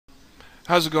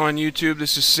How's it going, YouTube?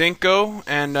 This is Cinco,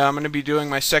 and I'm going to be doing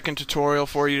my second tutorial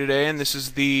for you today, and this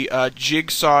is the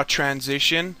Jigsaw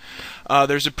transition.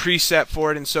 There's a preset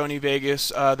for it in Sony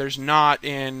Vegas. There's not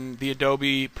in the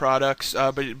Adobe products,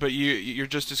 but you're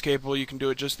just as capable. You can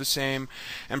do it just the same.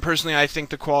 And personally, I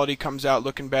think the quality comes out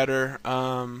looking better.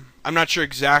 I'm not sure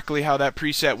exactly how that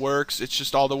preset works. It's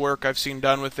just all the work I've seen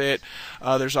done with it.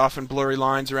 There's often blurry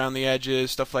lines around the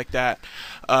edges, stuff like that.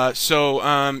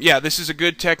 Yeah, this is a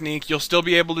good technique. You'll still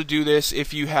be able to do this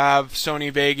if you have Sony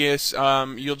Vegas.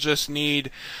 You'll just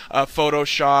need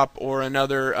Photoshop or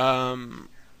another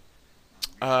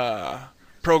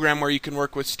program where you can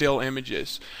work with still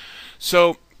images.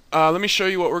 So let me show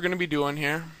you what we're going to be doing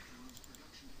here.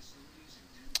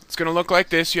 It's going to look like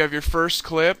this. You have your first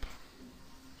clip,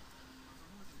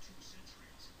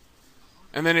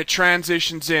 and then it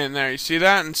transitions in there. You see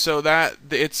that? And so that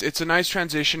it's a nice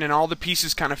transition, and all the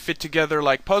pieces kind of fit together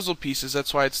like puzzle pieces.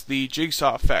 That's why it's the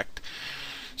jigsaw effect.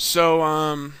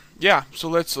 So yeah, so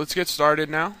let's get started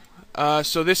now.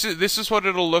 So this is what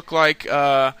it'll look like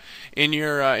in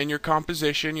your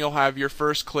composition. You'll have your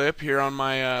first clip here on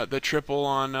my the triple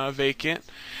on vacant,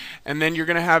 and then you're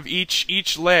going to have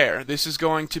each layer. This is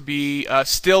going to be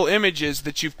still images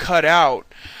that you've cut out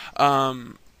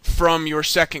from your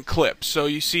second clip. So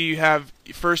you see, you have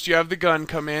the gun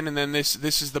come in, and then this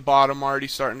is the bottom already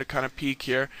starting to kind of peak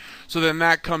here. So then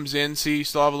that comes in. See, you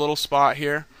still have a little spot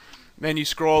here. Then you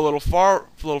scroll a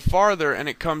little farther, and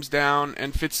it comes down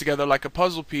and fits together like a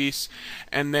puzzle piece,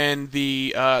 and then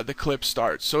the clip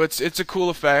starts. So it's a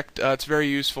cool effect. It's very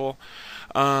useful.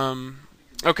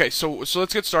 Okay, so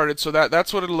let's get started. So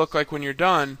that's what it'll look like when you're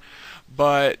done.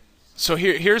 But so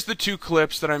here's the two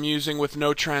clips that I'm using with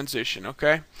no transition.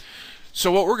 Okay. So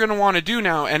what we're going to want to do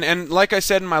now, and like I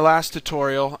said in my last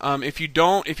tutorial, if you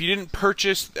didn't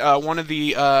purchase one of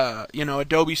the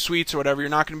Adobe suites or whatever, you're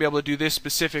not going to be able to do this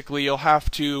specifically. You'll have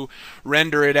to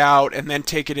render it out and then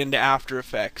take it into After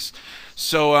Effects.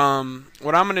 So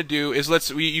what I'm going to do is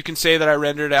you can say that I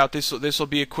rendered it out. This will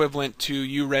be equivalent to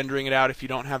you rendering it out if you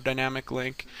don't have dynamic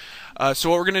link.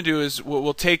 So what we're going to do is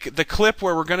we'll take the clip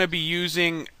where we're going to be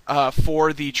using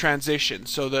for the transition.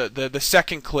 So the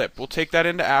second clip, we'll take that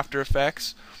into After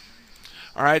Effects.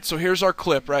 Alright, so here's our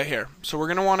clip right here. So we're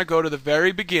going to want to go to the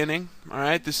very beginning.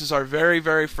 Alright, this is our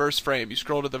very first frame. You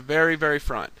scroll to the very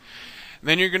front. And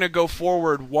then you're going to go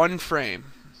forward one frame.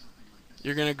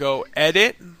 You're going to go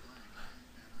Edit,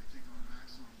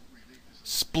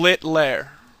 Split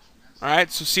Layer.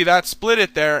 Alright, so see that split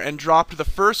it there and dropped the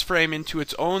first frame into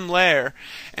its own layer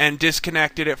and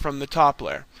disconnected it from the top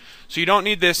layer. So you don't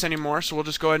need this anymore, so we'll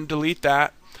just go ahead and delete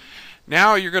that.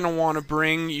 Now you're going to want to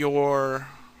bring your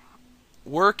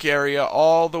work area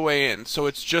all the way in, so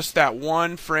it's just that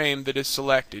one frame that is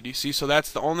selected. You see, so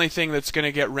that's the only thing that's going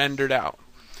to get rendered out.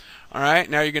 Alright,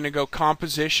 now you're going to go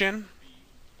Composition,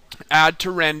 Add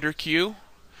to Render Queue.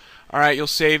 Alright, you'll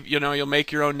save, you'll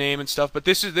make your own name and stuff, but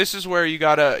this is where you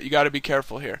gotta be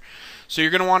careful here. So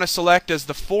you're gonna want to select as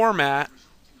the format.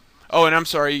 Oh, and I'm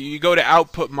sorry, you go to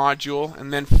Output Module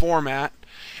and then Format,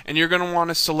 and you're gonna want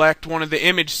to select one of the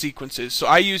image sequences. So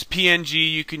I use PNG.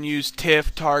 You can use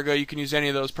TIFF, Targa. You can use any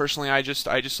of those. Personally, I just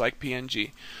like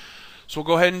PNG. So we'll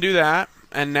go ahead and do that,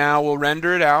 and now we'll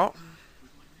render it out.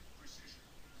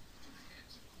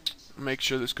 Make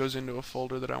sure this goes into a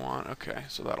folder that I want. Okay,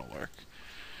 so that'll work.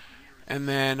 And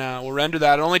then we'll render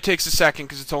that. It only takes a second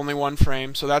because it's only one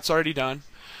frame, so that's already done.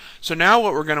 So now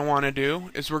what we're going to want to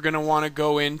do is we're going to want to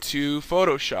go into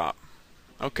Photoshop.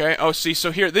 Okay. Oh, see,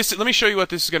 so here, let me show you what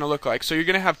this is going to look like. So you're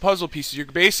going to have puzzle pieces. You're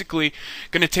basically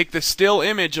going to take the still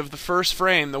image of the first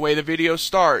frame, the way the video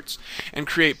starts, and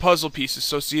create puzzle pieces.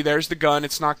 So see, there's the gun.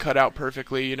 It's not cut out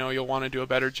perfectly. You'll want to do a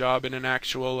better job in an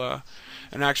actual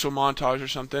montage or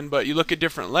something. But you look at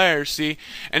different layers, see,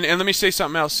 and let me say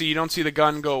something else. See, you don't see the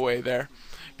gun go away there,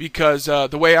 because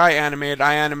the way I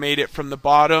animate it from the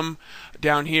bottom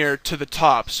down here to the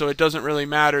top, so it doesn't really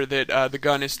matter that the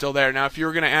gun is still there. Now if you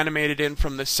were going to animate it in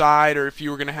from the side, or if you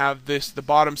were going to have the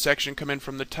bottom section come in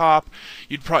from the top,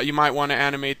 you might want to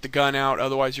animate the gun out.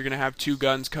 Otherwise you're going to have two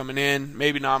guns coming in.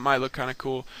 Maybe not, might look kind of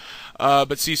cool.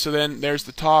 But see, so then there's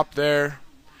the top there.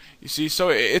 You see, so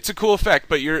it's a cool effect,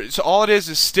 but so all it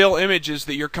is still images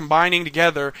that you're combining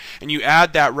together, and you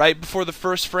add that right before the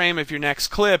first frame of your next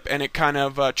clip, and it kind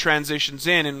of transitions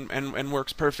in and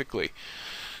works perfectly.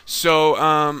 So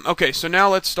okay, so now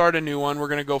let's start a new one. We're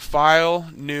going to go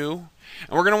File, New,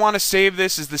 and we're going to want to save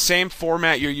this as the same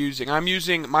format you're using. I'm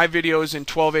using my videos in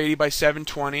 1280 by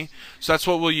 720, so that's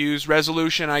what we'll use.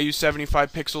 Resolution, I use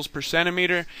 75 pixels per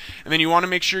centimeter, and then you want to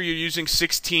make sure you're using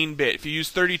 16-bit. If you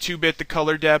use 32-bit, the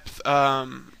color depth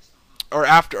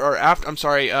I'm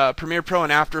sorry, Premiere Pro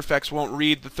and After Effects won't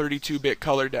read the 32-bit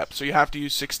color depth, so you have to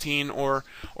use 16 or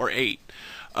 8.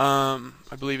 I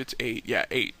believe it's 8. Yeah,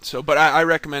 8. So, but I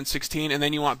recommend 16. And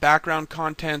then you want background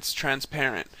contents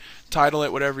transparent. Title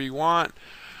it whatever you want.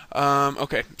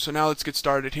 Okay, so now let's get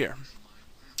started here.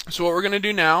 So what we're going to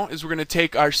do now is we're going to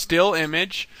take our still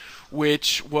image,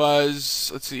 which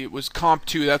was, let's see, it was Comp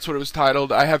 2, that's what it was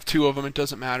titled. I have 2 of them, it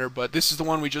doesn't matter, but this is the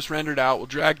one we just rendered out. We'll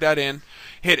drag that in,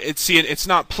 hit it, see it, it's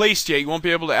not placed yet. You won't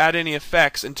be able to add any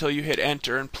effects until you hit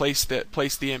enter and place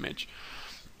the image.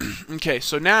 Okay,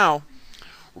 so now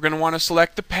we're going to want to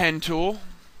select the pen tool,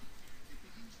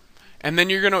 and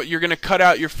then you're going to cut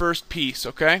out your first piece,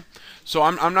 okay? So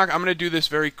I'm going to do this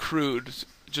very crude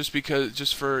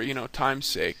just for, you know, time's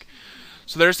sake.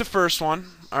 So there's the first one,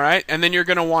 all right? And then you're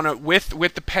going to want to, with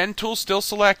the pen tool still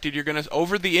selected, you're going to,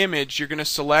 over the image, you're going to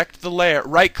select the layer,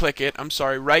 right-click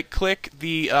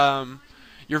the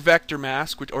your vector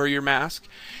mask, or your mask,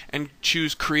 and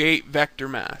choose Create Vector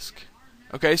Mask.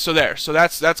 Okay, so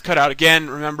that's cut out. Again,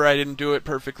 remember I didn't do it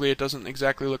perfectly. It doesn't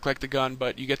exactly look like the gun,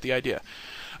 but you get the idea.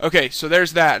 Okay, so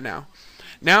there's that now.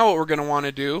 Now what we're going to want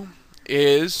to do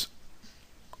is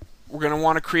we're going to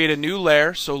want to create a new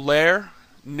layer. So layer,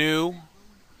 new,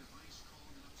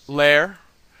 layer.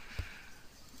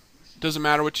 Doesn't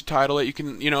matter what you title it. You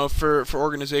can, you know, for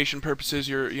organization purposes,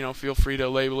 feel free to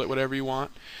label it whatever you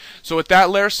want. So with that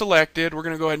layer selected, we're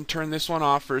going to go ahead and turn this one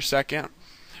off for a second.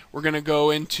 We're going to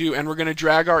go into, and we're going to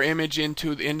drag our image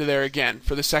into there again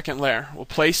for the second layer. We'll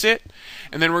place it,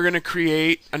 and then we're going to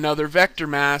create another vector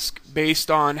mask based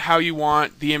on how you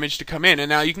want the image to come in. And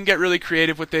now you can get really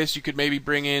creative with this. You could maybe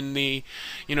bring in the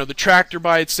tractor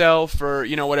by itself, or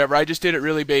whatever. I just did it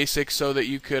really basic so that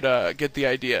you could get the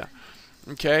idea.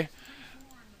 Okay,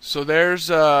 so there's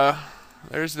that,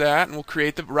 and we'll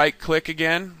create the right click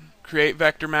again, create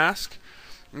vector mask.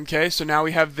 Okay, so now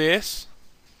we have this.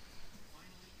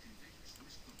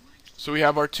 So we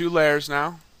have our 2 layers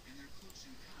now.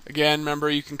 Again, remember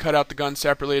you can cut out the gun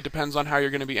separately. It depends on how you're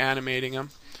going to be animating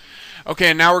them. Okay,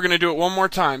 and now we're going to do it one more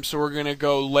time. So we're going to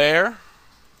go layer,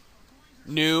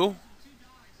 new,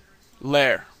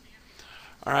 layer.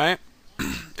 Alright?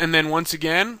 And then once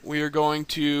again, we are going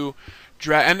to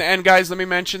drag, and guys, let me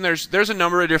mention there's a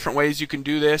number of different ways you can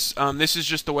do this. This is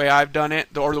just the way I've done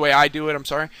it, or the way I do it, I'm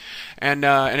sorry. And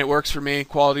it works for me.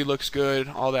 Quality looks good,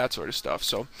 all that sort of stuff.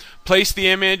 So place the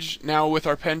image now with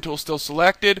our pen tool still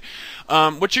selected.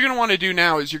 What you're going to want to do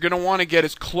now is you're going to want to get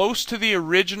as close to the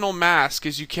original mask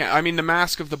as you can. I mean the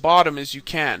mask of the bottom as you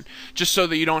can, just so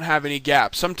that you don't have any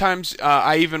gaps. Sometimes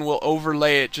I even will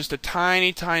overlay it just a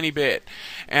tiny bit,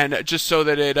 and just so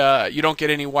that you don't get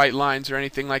any white lines or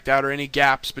anything like that, or any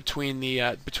gaps between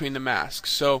the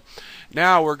masks. So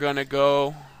now we're going to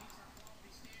go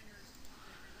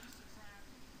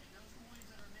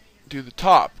do the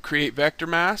top, create vector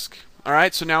mask.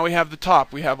 Alright, so now we have the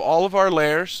top. We have all of our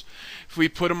layers. If we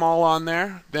put them all on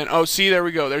there, then, oh, see, there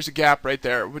we go. There's a gap right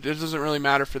there. It doesn't really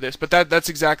matter for this, but that's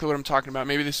exactly what I'm talking about.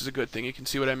 Maybe this is a good thing. You can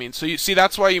see what I mean. So you see,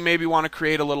 that's why you maybe want to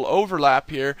create a little overlap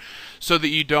here, so that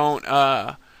you don't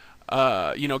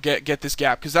get this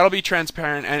gap, because that'll be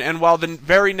transparent, and while the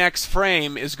very next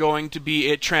frame is going to be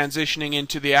it transitioning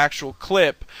into the actual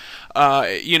clip,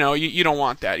 you don't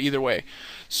want that either way.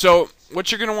 So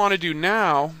what you're going to want to do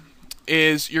now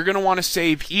is you're going to want to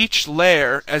save each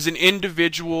layer as an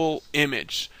individual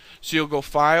image. So you'll go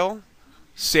File,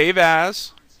 Save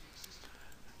As,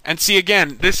 and see,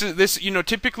 again, this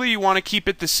typically you want to keep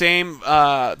it the same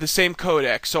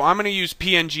codec. So I'm going to use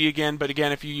PNG again, but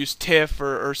again, if you use TIFF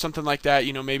or something like that,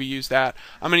 maybe use that.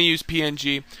 I'm going to use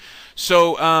PNG.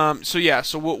 So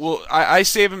I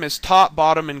save them as top,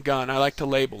 bottom, and gun. I like to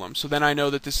label them, so then I know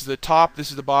that this is the top,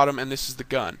 this is the bottom, and this is the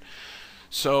gun.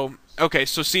 So okay,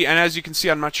 so see, and as you can see,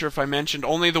 I'm not sure if I mentioned,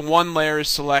 only the one layer is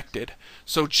selected.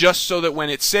 So just so that when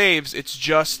it saves, it's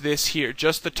just this here,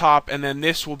 just the top, and then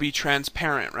this will be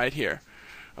transparent right here.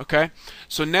 Okay,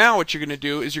 so now what you're going to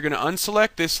do is you're going to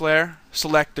unselect this layer,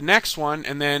 select the next one,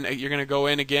 and then you're going to go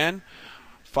in again,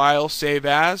 File, Save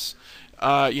As,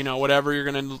 whatever you're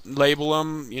going to label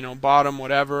them, bottom,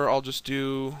 whatever. I'll just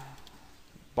do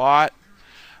bot.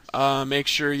 Make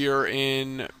sure you're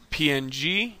in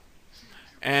PNG.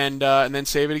 And then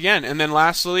save it again. And then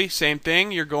lastly, same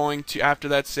thing, you're going to, after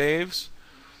that saves,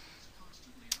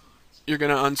 you're going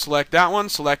to unselect that one,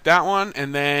 select that one,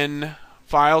 and then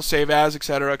File, Save As,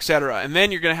 etc., etc. And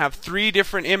then you're going to have 3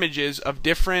 different images of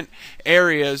different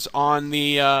areas on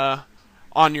the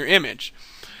on your image.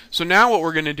 So now what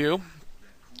we're going to do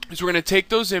is we're going to take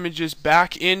those images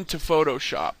back into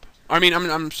Photoshop.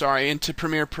 I'm sorry, into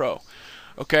Premiere Pro.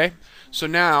 Okay? So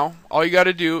now all you got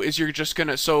to do is you're just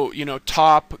gonna, so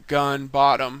top, gun,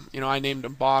 bottom, I named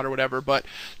them bot or whatever, but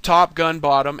top, gun,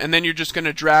 bottom, and then you're just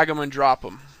gonna drag them and drop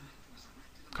them.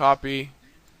 Copy,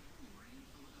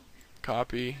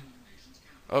 copy.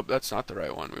 Oh, that's not the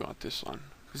right one. We want this one,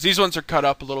 because these ones are cut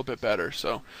up a little bit better,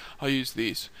 so I'll use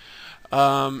these.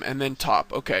 And then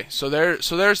top. Okay, so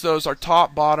there's those, our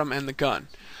top, bottom, and the gun.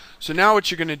 So now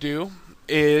what you're gonna do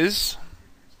is,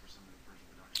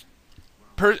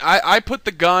 I put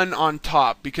the gun on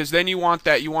top because then you want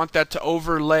that to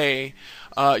overlay.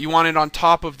 You want it on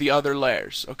top of the other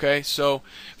layers. Okay, so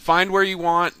find where you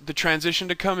want the transition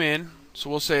to come in. So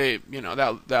we'll say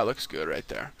that looks good right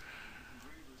there.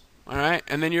 All right,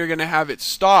 and then you're going to have it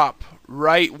stop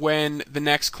right when the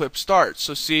next clip starts.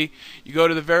 So see, you go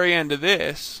to the very end of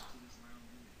this.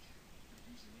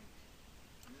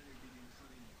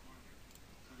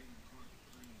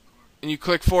 And you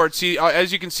click forward. See,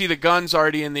 as you can see, the gun's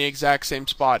already in the exact same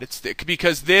spot. It's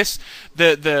because the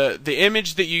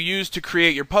image that you use to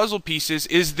create your puzzle pieces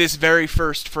is this very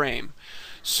first frame.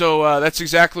 So that's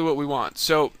exactly what we want.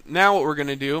 So now what we're going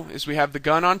to do is we have the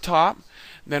gun on top.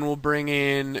 Then we'll bring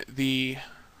in the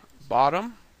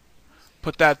bottom.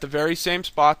 Put that at the very same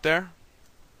spot there.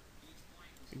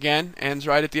 Again, ends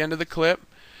right at the end of the clip.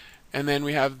 And then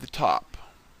we have the top.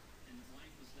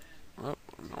 Oh,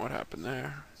 I don't know what happened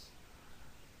there.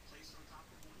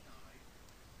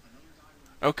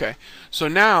 Okay, so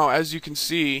now as you can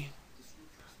see,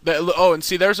 and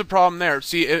see there's a problem there.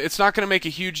 See, it's not going to make a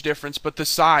huge difference, but the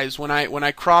size, when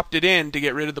I cropped it in to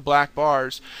get rid of the black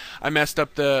bars, I messed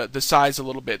up the size a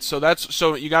little bit.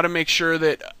 So you got to make sure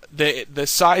that the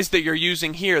size that you're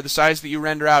using here, the size that you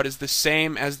render out, is the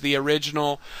same as the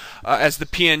original, as the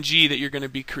PNG that you're going to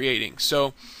be creating.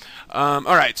 So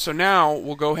alright, so now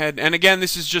we'll go ahead, and again,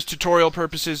 this is just tutorial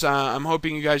purposes. I'm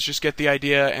hoping you guys just get the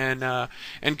idea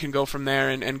and can go from there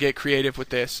and get creative with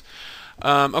this.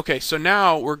 Okay, so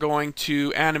now we're going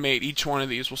to animate each one of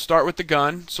these. We'll start with the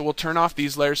gun, so we'll turn off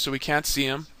these layers so we can't see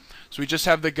them. So we just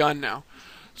have the gun now.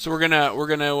 So we're gonna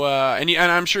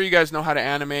and I'm sure you guys know how to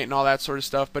animate and all that sort of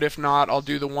stuff, but if not, I'll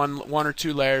do the one or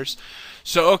two layers.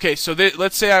 So okay, so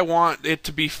let's say I want it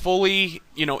to be fully,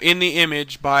 in the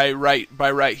image by right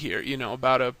here,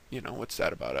 about a, what's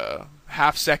that, about a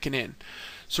half second in.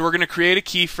 So we're gonna create a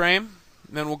keyframe,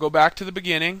 then we'll go back to the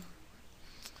beginning,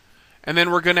 and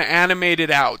then we're gonna animate it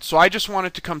out. So I just want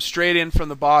it to come straight in from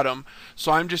the bottom,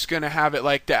 so I'm just gonna have it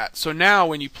like that. So now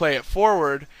when you play it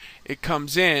forward, it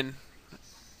comes in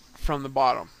from the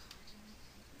bottom.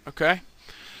 Okay?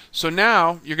 So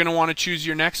now you're going to want to choose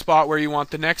your next spot where you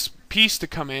want the next piece to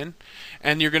come in,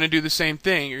 and you're going to do the same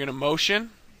thing. You're going to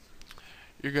motion,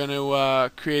 you're going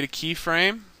to create a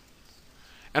keyframe,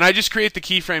 and I just create the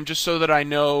keyframe just so that I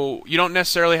know. You don't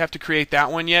necessarily have to create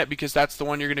that one yet because that's the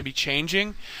one you're going to be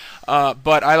changing,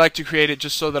 but I like to create it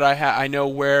just so that I know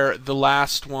where the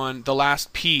last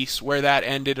piece, where that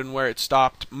ended and where it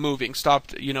stopped moving,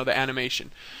 the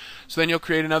animation. So then you'll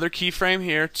create another keyframe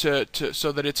here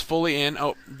so that it's fully in.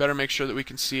 Oh, better make sure that we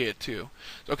can see it too.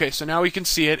 Okay, so now we can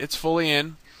see it. It's fully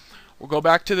in. We'll go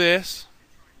back to this.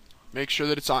 Make sure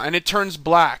that it's on. And it turns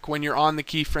black when you're on the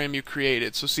keyframe you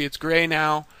created. So see, it's gray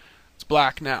now. It's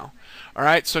black now.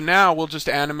 Alright, so now we'll just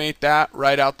animate that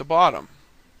right out the bottom.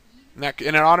 And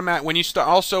it automatic when you start.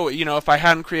 Also, if I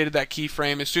hadn't created that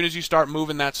keyframe, as soon as you start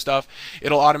moving that stuff,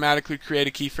 it'll automatically create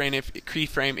a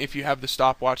keyframe if you have the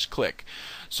stopwatch click.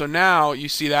 So now you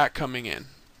see that coming in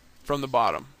from the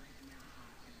bottom.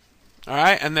 All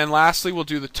right, and then lastly we'll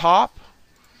do the top.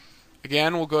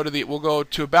 Again, we'll go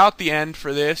to about the end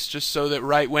for this, just so that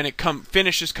right when it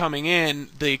finishes coming in,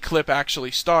 the clip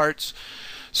actually starts.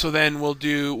 So then we'll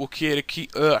create a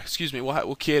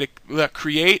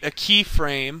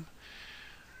keyframe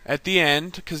at the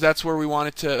end, because that's where we want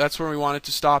it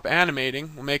to stop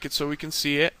animating. We'll make it so we can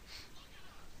see it.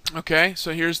 Okay,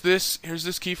 so here's this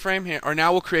keyframe here. Or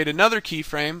now we'll create another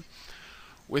keyframe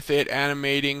with it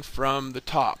animating from the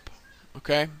top.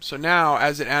 Okay, so now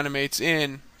as it animates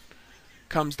in,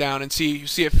 comes down, and you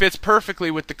see it fits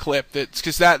perfectly with the clip.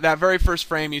 Because that very first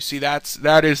frame you see,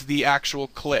 that is the actual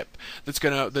clip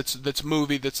that's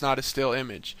movie, that's not a still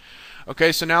image.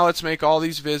 Okay, so now let's make all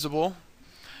these visible.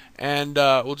 And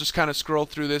we'll just kind of scroll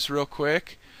through this real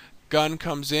quick. Gun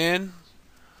comes in,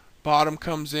 bottom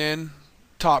comes in,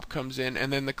 top comes in,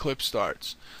 and then the clip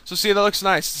starts. So see, that looks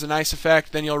nice. It's a nice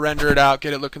effect. Then you'll render it out,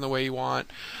 get it looking the way you want.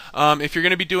 If you're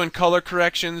going to be doing color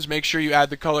corrections, make sure you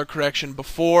add the color correction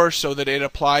before so that it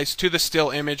applies to the still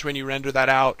image when you render that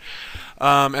out.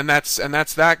 And that's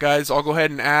that, guys. I'll go ahead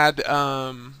and add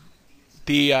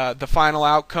the final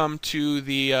outcome to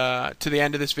the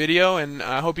end of this video. And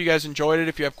I hope you guys enjoyed it.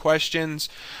 If you have questions,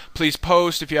 please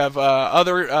post. If you have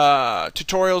other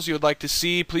tutorials you would like to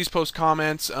see, please post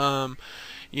comments.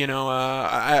 You know,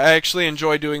 I actually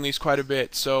enjoy doing these quite a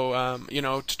bit. So, you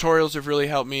know, tutorials have really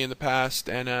helped me in the past,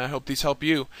 and I hope these help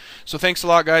you. So thanks a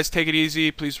lot, guys. Take it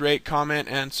easy. Please rate, comment,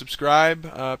 and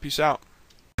subscribe. Peace out.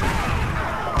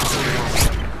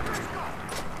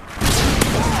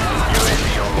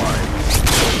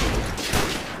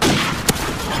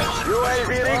 UAV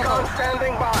recon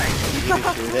standing by. You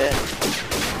can do that.